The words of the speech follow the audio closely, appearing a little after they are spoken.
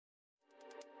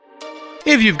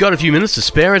If you've got a few minutes to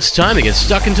spare, it's time to get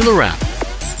stuck into the wrap.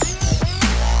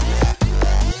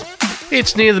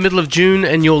 It's near the middle of June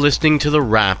and you're listening to The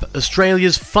Wrap,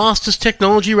 Australia's fastest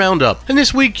technology roundup. And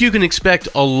this week you can expect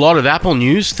a lot of Apple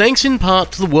news thanks in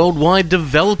part to the Worldwide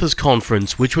Developers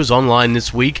Conference, which was online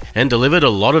this week and delivered a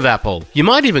lot of Apple. You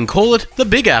might even call it the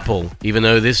Big Apple, even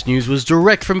though this news was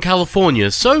direct from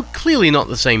California, so clearly not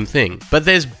the same thing. But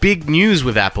there's big news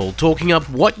with Apple, talking up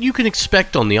what you can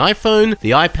expect on the iPhone,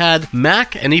 the iPad,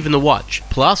 Mac, and even the Watch,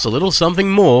 plus a little something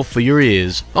more for your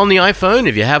ears. On the iPhone,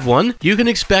 if you have one, you can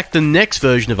expect the next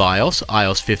version of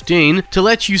iOS 15, to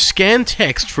let you scan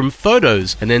text from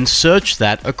photos and then search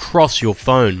that across your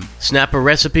phone. Snap a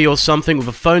recipe or something with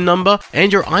a phone number,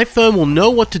 and your iPhone will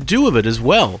know what to do with it as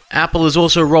well. Apple is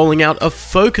also rolling out a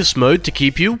focus mode to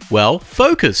keep you, well,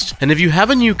 focused. And if you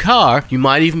have a new car, you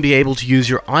might even be able to use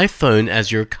your iPhone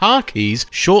as your car keys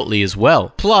shortly as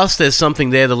well. Plus, there's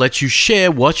something there that lets you share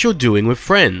what you're doing with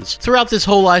friends. Throughout this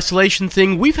whole isolation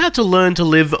thing, we've had to learn to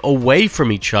live away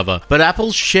from each other, but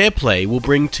Apple's SharePlay will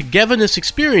bring togetherness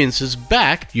experiences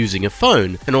back using a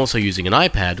phone, and also using an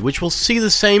iPad, which will see the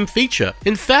same feature.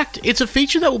 In fact, it's a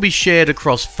feature that will be shared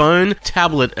across phone,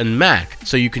 tablet, and Mac,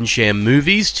 so you can share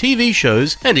movies, TV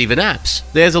shows, and even apps.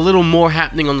 There's a little more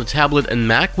happening on the tablet and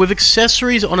Mac, with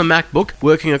accessories on a MacBook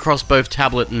working across both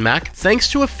tablet and Mac, thanks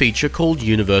to a feature called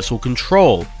Universal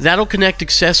Control. That'll connect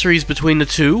accessories between the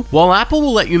two, while Apple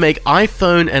will let you make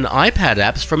iPhone and iPad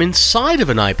apps from inside of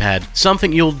an iPad,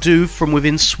 something you'll do from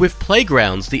within Swift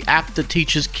Playgrounds, the app that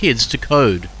teaches kids to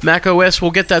code. macOS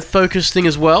will get that focus thing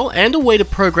as well, and a way to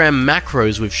program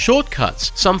macros with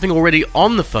shortcuts, something already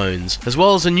on the phones, as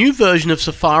well as a new version of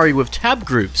Safari with tab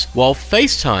groups, while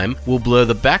FaceTime will blur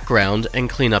the background and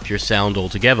clean up your sound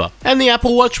altogether. And the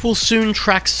Apple Watch will soon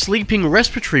track sleeping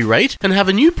respiratory rate and have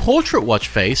a new portrait watch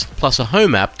face, plus a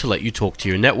home app to let you talk to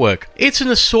your network. It's an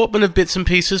assortment of bits and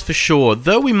pieces for sure,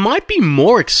 though we might be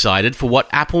more excited for what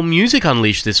Apple Music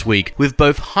unleashed this week, with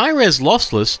both high-res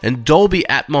lossless and Dolby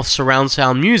Atmos surround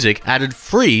sound music added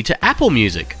free to Apple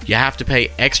Music. You have to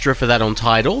pay extra for that on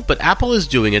Tidal, but Apple is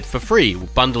doing it for free,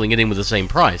 bundling it in with the same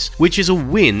price, which is a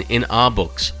win in our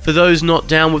books. For those not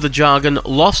down with the jargon,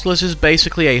 lossless is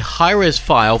basically a high-res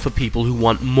file for people who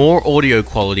want more audio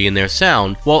quality in their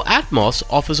sound, while Atmos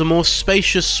offers a more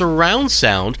spacious surround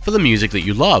sound for the music that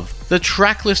you love. The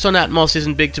track list on Atmos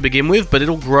isn't big to begin with, but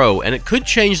it'll grow, and it could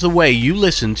change the way you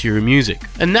listen to your music.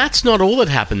 And that's not all that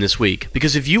happened this week,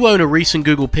 because if you own a recent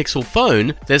Google Pixel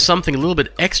phone, there's something a little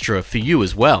bit extra for you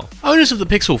as well. Owners of the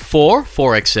Pixel 4,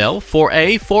 4XL,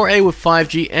 4a, 4a with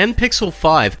 5G, and Pixel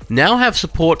 5 now have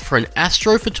support for an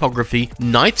astrophotography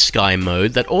night sky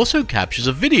mode that also captures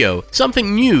a video,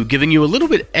 something new giving you a little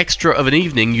bit extra of an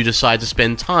evening you decide to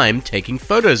spend time taking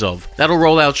photos of. That'll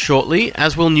roll out shortly,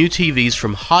 as will new TVs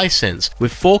from Hisense,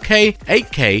 with 4K,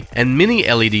 8K, and mini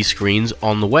LED screens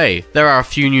on the way. There are a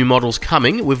few new models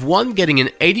coming, with one getting an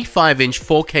 85-inch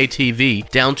 4K TV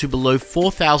down to below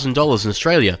 $4,000 in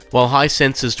Australia, while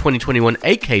Hisense's 2021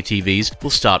 8K TVs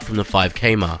will start from the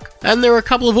 5K mark. And there are a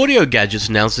couple of audio gadgets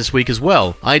announced this week as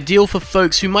well, ideal for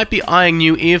folks who might be eyeing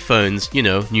new earphones,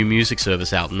 new music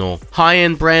service out and all.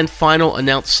 High-end brand Final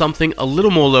announced something a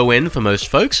little more low-end for most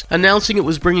folks, announcing it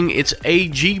was bringing its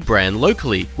AG brand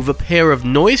locally, with a pair of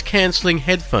noise-cancelling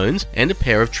headphones and a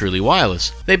pair of Truly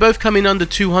Wireless. They both come in under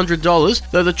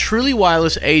 $200, though the Truly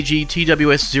Wireless AG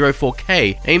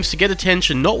TWS04K aims to get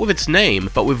attention not with its name,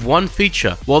 but with one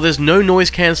feature. While there's no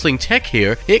noise-cancelling tech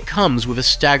here, it comes with a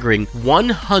staggering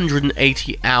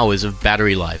 180 hours of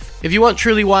battery life. If you want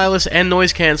truly wireless and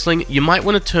noise cancelling, you might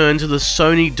want to turn to the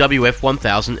Sony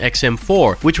WF-1000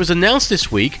 XM4, which was announced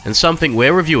this week and something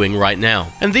we're reviewing right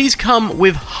now. And these come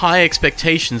with high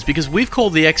expectations because we've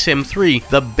called the XM3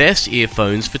 the best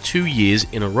earphones for 2 years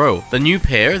in a row. The new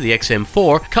pair, the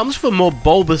XM4, comes with a more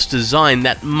bulbous design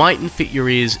that mightn't fit your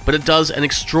ears, but it does an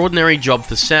extraordinary job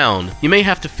for sound. You may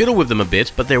have to fiddle with them a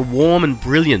bit, but they're warm and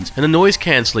brilliant, and the noise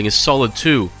cancelling is solid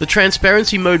too. The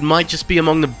transparency mode might just be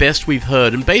among the best we've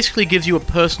heard, and basically gives you a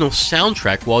personal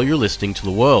soundtrack while you're listening to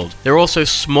the world. They're also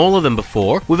smaller than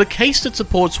before, with a case that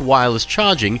supports wireless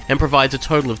charging and provides a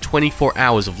total of 24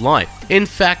 hours of life. In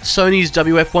fact, Sony's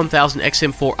WF-1000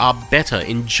 XM4 are better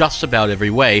in just about every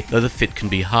way, though the fit can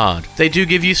be hard. They do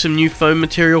give you some new foam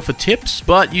material for tips,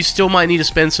 but you still might need to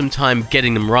spend some time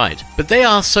getting them right. But they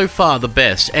are so far the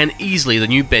best, and easily the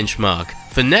new benchmark.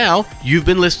 For now, you've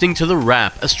been listening to The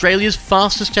Wrap, Australia's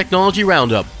fastest technology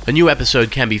roundup. A new episode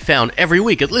can be found every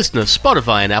week at Listener,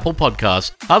 Spotify, and Apple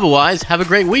Podcasts. Otherwise, have a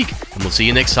great week, and we'll see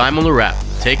you next time on The Wrap.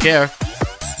 Take care.